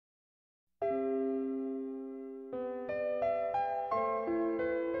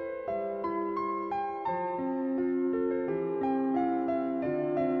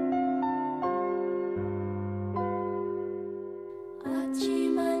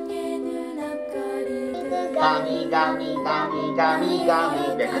gummy, gummy, gummy, gummy,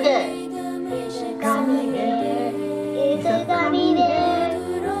 gummy bear. 크게. Gummy bear is a gummy bear.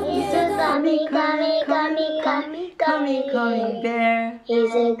 Is a gummy, gummy, gummy, gummy, gummy bear.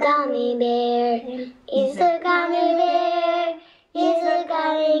 Is a gummy bear. Is a gummy bear. Is a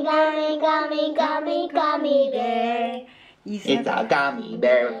gummy, gummy, gummy, gummy, gummy bear. It's a gummy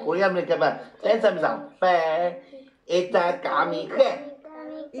bear. 우리 한번 이렇게 한번 댄스하면서 bear. It's a gummy 크게.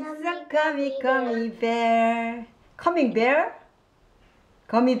 It's a gummy, gummy bear. Coming bear?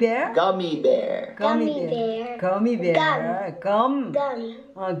 Gummy bear? Gummy bear. Gummy bear. Gummy bear. Gum.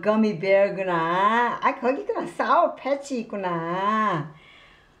 Gummy bear구나. 아, 거기구나. 사워 패치 있구나.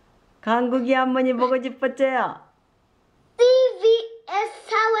 강국이 할머니 보고 싶었죠? CVS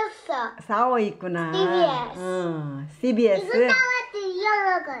사왔어. 사워 있구나. CVS. CBS. 이거 사왔지,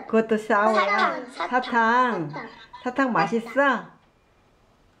 여러 거. 그것도 사워야. 사탕 맛있어?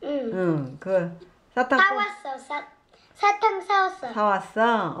 응. 그 사탕 사왔어. 사탕 사왔어.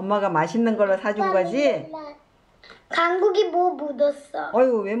 사왔어? 엄마가 맛있는 걸로 사준 거지? 강국이 뭐 묻었어?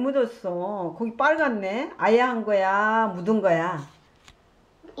 어이구, 왜 묻었어? 거기 빨갛네? 아예 한 거야? 묻은 거야?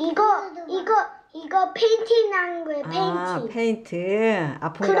 이거 페인팅 한 거야, 페인팅. 아, 페인트.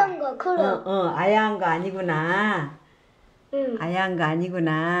 아픈가? 그런 거, 그런. 아예 한 거 아니구나. 응. 아예 한 거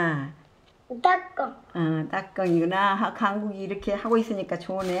아니구나. 따꺼. 딱건이구나. 강국이 이렇게 하고 있으니까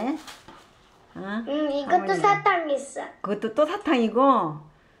좋으네. 이것도 할머니가. 사탕 있어. 그것도 또 사탕이고,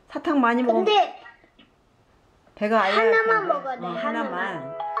 사탕 많이 먹으면 근데 배가 아예 하나만 아픈데. 먹어야 돼,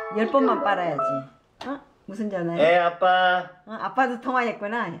 하나만. 10번만 빨아야지. 무슨 전화야? 네, 아빠. 아빠도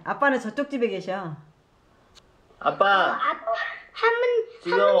통화했구나. 아빠는 저쪽 집에 계셔. 아빠.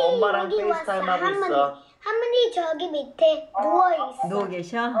 지금 엄마랑 페이스타임 하고 있어. 할머니 저기 밑에 누워 있어. 누워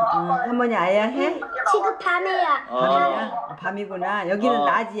계셔? 할머니 아야 해? 지금 밤이야. 밤이야? 밤이구나. 여기는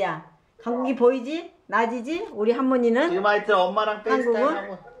낮이야. 한국이 보이지? 낮이지? 우리 할머니는? 지금 하여튼 엄마랑 페이스타임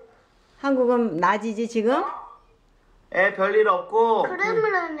하고. 한국은 낮이지 지금? 별일 없고.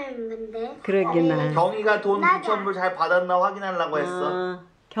 그림을 하는 건데. 그러겠나. 경이가 돈 9,000불 잘 받았나 확인하려고 했어.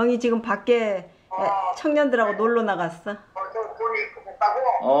 경이 지금 밖에 청년들하고 놀러 나갔어.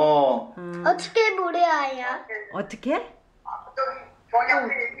 어떻게 무례하냐? 어떻게?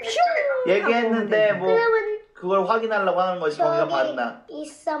 얘기했는데 뭐 그러면 그걸 확인하려고 하는 거지. 경이가 받나.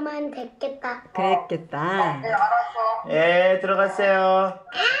 있으면 됐겠다. 그랬겠다. 들어갔어요.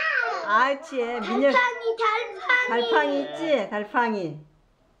 아치 민혁 달팡이. 달팡이 있지?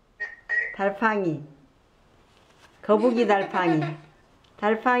 달팡이 거북이 달팡이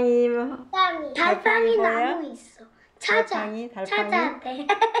달팡이 나무 있어. 찾아야 돼.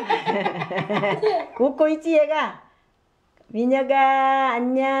 웃고 있지 얘가? 민혁아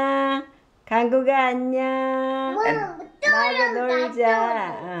안녕. 강구가 안녕. 나하고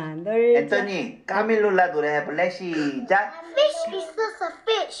놀자. 놀자. 앤토니 까밀룰라 노래 해볼래? 시작. fish 있었어.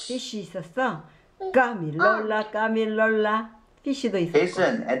 피쉬 있었어? 까밀롤라 피쉬도 있었고.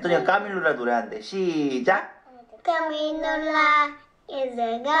 제이슨 앤토니가 까밀룰라 노래한대. 시작. 까밀룰라 is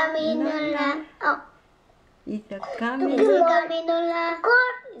a 까밀룰라. 있어 까밀룰라.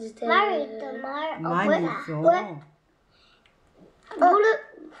 말 있다 말. 많이 있어.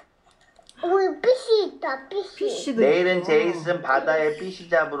 우리 피쉬 있다. 피쉬도 내일은 있어. 제이슨 바다에 피쉬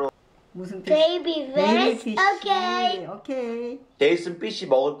잡으러. 무슨 피쉬? 베이비 피쉬. 오케이. 제이슨 피쉬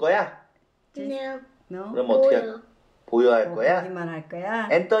먹을 거야? 너? 그럼 어떻게 보여 할 거야? 보기만 할 거야?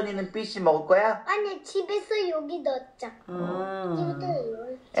 앤토니는 피쉬 먹을 거야? 아니 집에서 여기 넣자.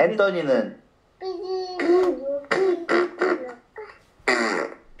 앤토니는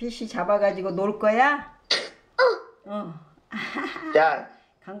피쉬 잡아가지고 놀 거야? 자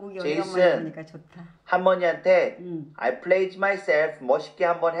강국이 제이슨. 오랜만에 보니까 좋다. 할머니한테 I played myself 멋있게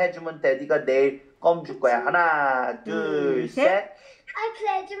한번 해주면 데디가 내일 껌 줄 거야. 하나 둘 셋. I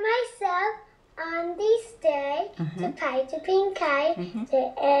pledge myself on this day to pie to pink eye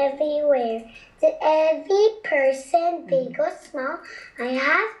to everywhere, to every person, big or small. I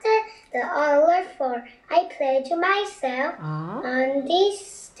have the honor for I pledge myself on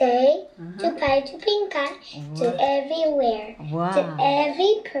this day to pie to pink eye to everywhere, to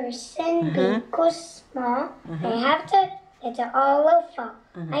every person, big or small. I have the honor for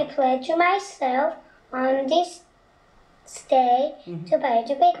I pledge myself on this day to pie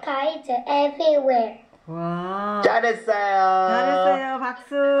to pink eye to everywhere. 와. 잘했어요.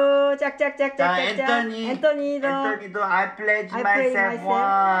 박수. 짝짝짝짝짝. 자 앤토니도 I pledge myself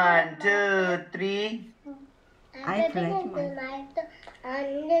 1, 2, 3. I pledge myself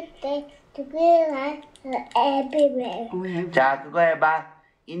on the day to pie everywhere. 자 그거 해봐.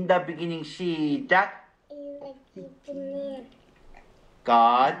 In the beginning 시작.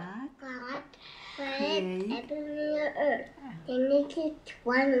 God create heaven and earth. They make it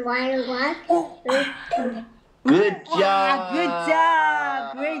one, one, one, two. Good 와, job. good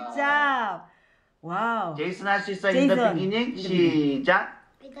job. Great job. 와우. 제이슨 할 수 있어. In the 제이슨. beginning. 시작.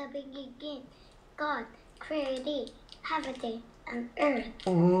 In the beginning, God created heaven and earth.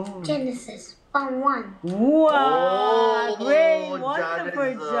 오. Genesis 1:1. 우와. 오, Great.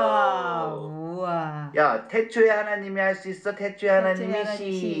 Wonderful 잘했어. job. 우와. 야, 태초에 하나님이 할 수 있어. 태초에 하나님이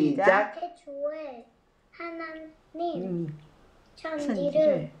하나님 시작. 태초에 하나님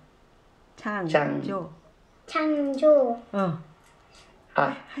천지를 창조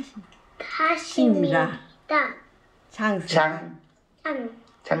아, 하십니다.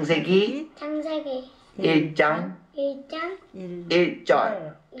 창세기 창세기 1장 1장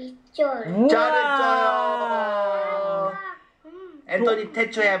 1절. 2절. 잘했어요. 앤토니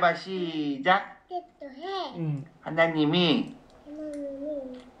태초에 해봐. 시작. 태초에 하나님이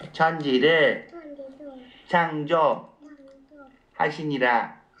하나님이 천지를 천지를 창조하시니라.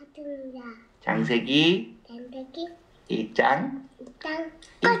 하십니다. 창세기 창세기 1장 2장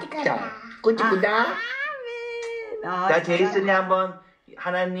 1절. 꾸지꾸다. 자, 제이슨이 한번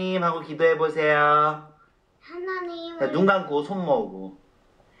하나님 하고 기도해 보세요. 자, 눈 감고 손 모으고.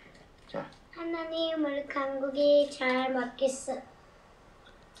 자, 하나님 우리 강국이 잘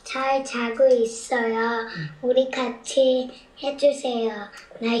자고 있어요. 우리 같이 해주세요.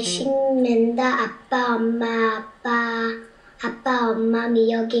 날씨 낸다. 아빠 엄마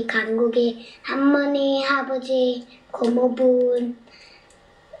미역이 강국이 할머니 아버지 고모분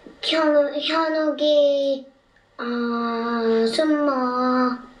현욱이 순모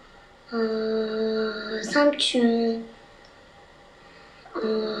삼촌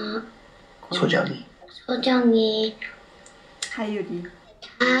소정이 하율이.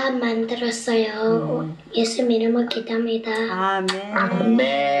 다 만들었어요. 예수 이름으로 기도합니다. 아멘.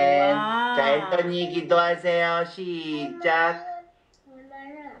 아멘. 와. 자, 앤토니 기도하세요. 시작.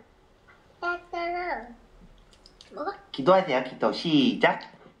 뭐가? 기도하세요. 기도. 시작.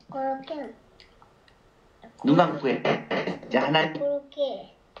 그렇게 눈 감고 해. 자, 하나님.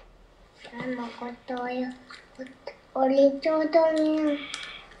 그렇게 잘 먹었어요. 우리 조동이는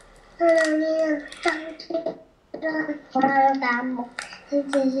하나님 상기를 다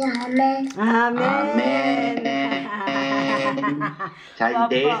먹으시 아멘. 아멘. 자, 이제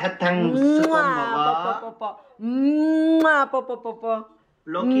내일 사탕 수건 먹어. 뽀뽀뽀뽀. 뽀뽀뽀뽀.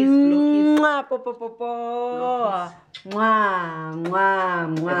 블로키스. 뽀뽀뽀뽀.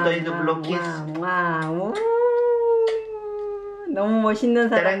 앤토니도 블로키스. 너무 멋있는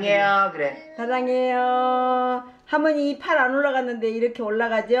사람이에요. 사랑해요. 그래. 사랑해요. 할머니 팔 안 올라갔는데 이렇게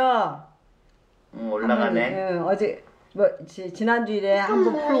올라가죠? 올라가네. 응, 어제 지난주일에 한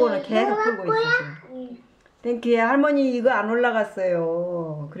번 풀고는 계속 풀고 있어 지금. 땡큐야. 할머니 이거 안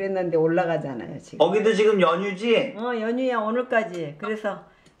올라갔어요. 그랬는데 올라가잖아요 지금. 거기도 지금 연휴지? 연휴야 오늘까지. 그래서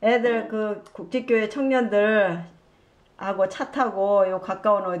애들 그 국제교회 청년들 하고 차 타고 요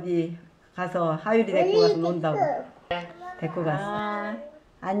가까운 어디 가서 하율이 데리고 가서 논다고. 데리고 갔어.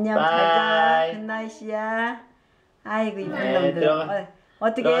 안녕. 잘자. 굿나잇이야. 아이고 이쁜 네, 놈들. 들어가.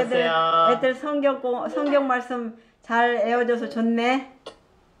 어떻게 들어가세요. 애들 성경 말씀 잘 애워줘서 좋네.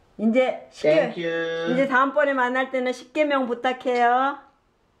 이제 땡큐. 다음번에 만날 때는 10계명 부탁해요.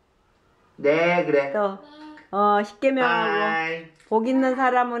 네, 그래. 또 10계명하고 바이. 복 있는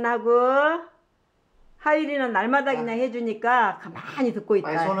사람은 하고 하율이는 날마다 그냥 해주니까 가만히 듣고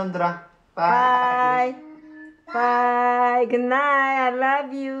있다. 바이 손 흔들어. 바이. 바이. Good night. I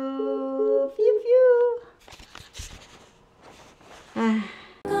love you. 퓨퓨.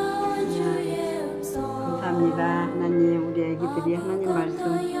 감사합니다. 하나님, 우리 애기들이 하나님 말씀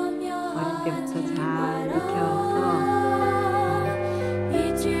어릴 때부터 잘 익혀서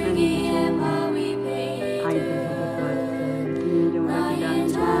아이들 되게 도와주세요. 주님 이름으로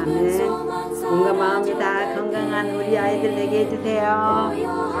기도합니다. 아멘. 몸과 마음이 다 건강한 우리 아이들 되게 해주세요.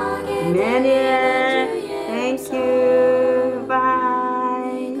 Emmanuel, thank you.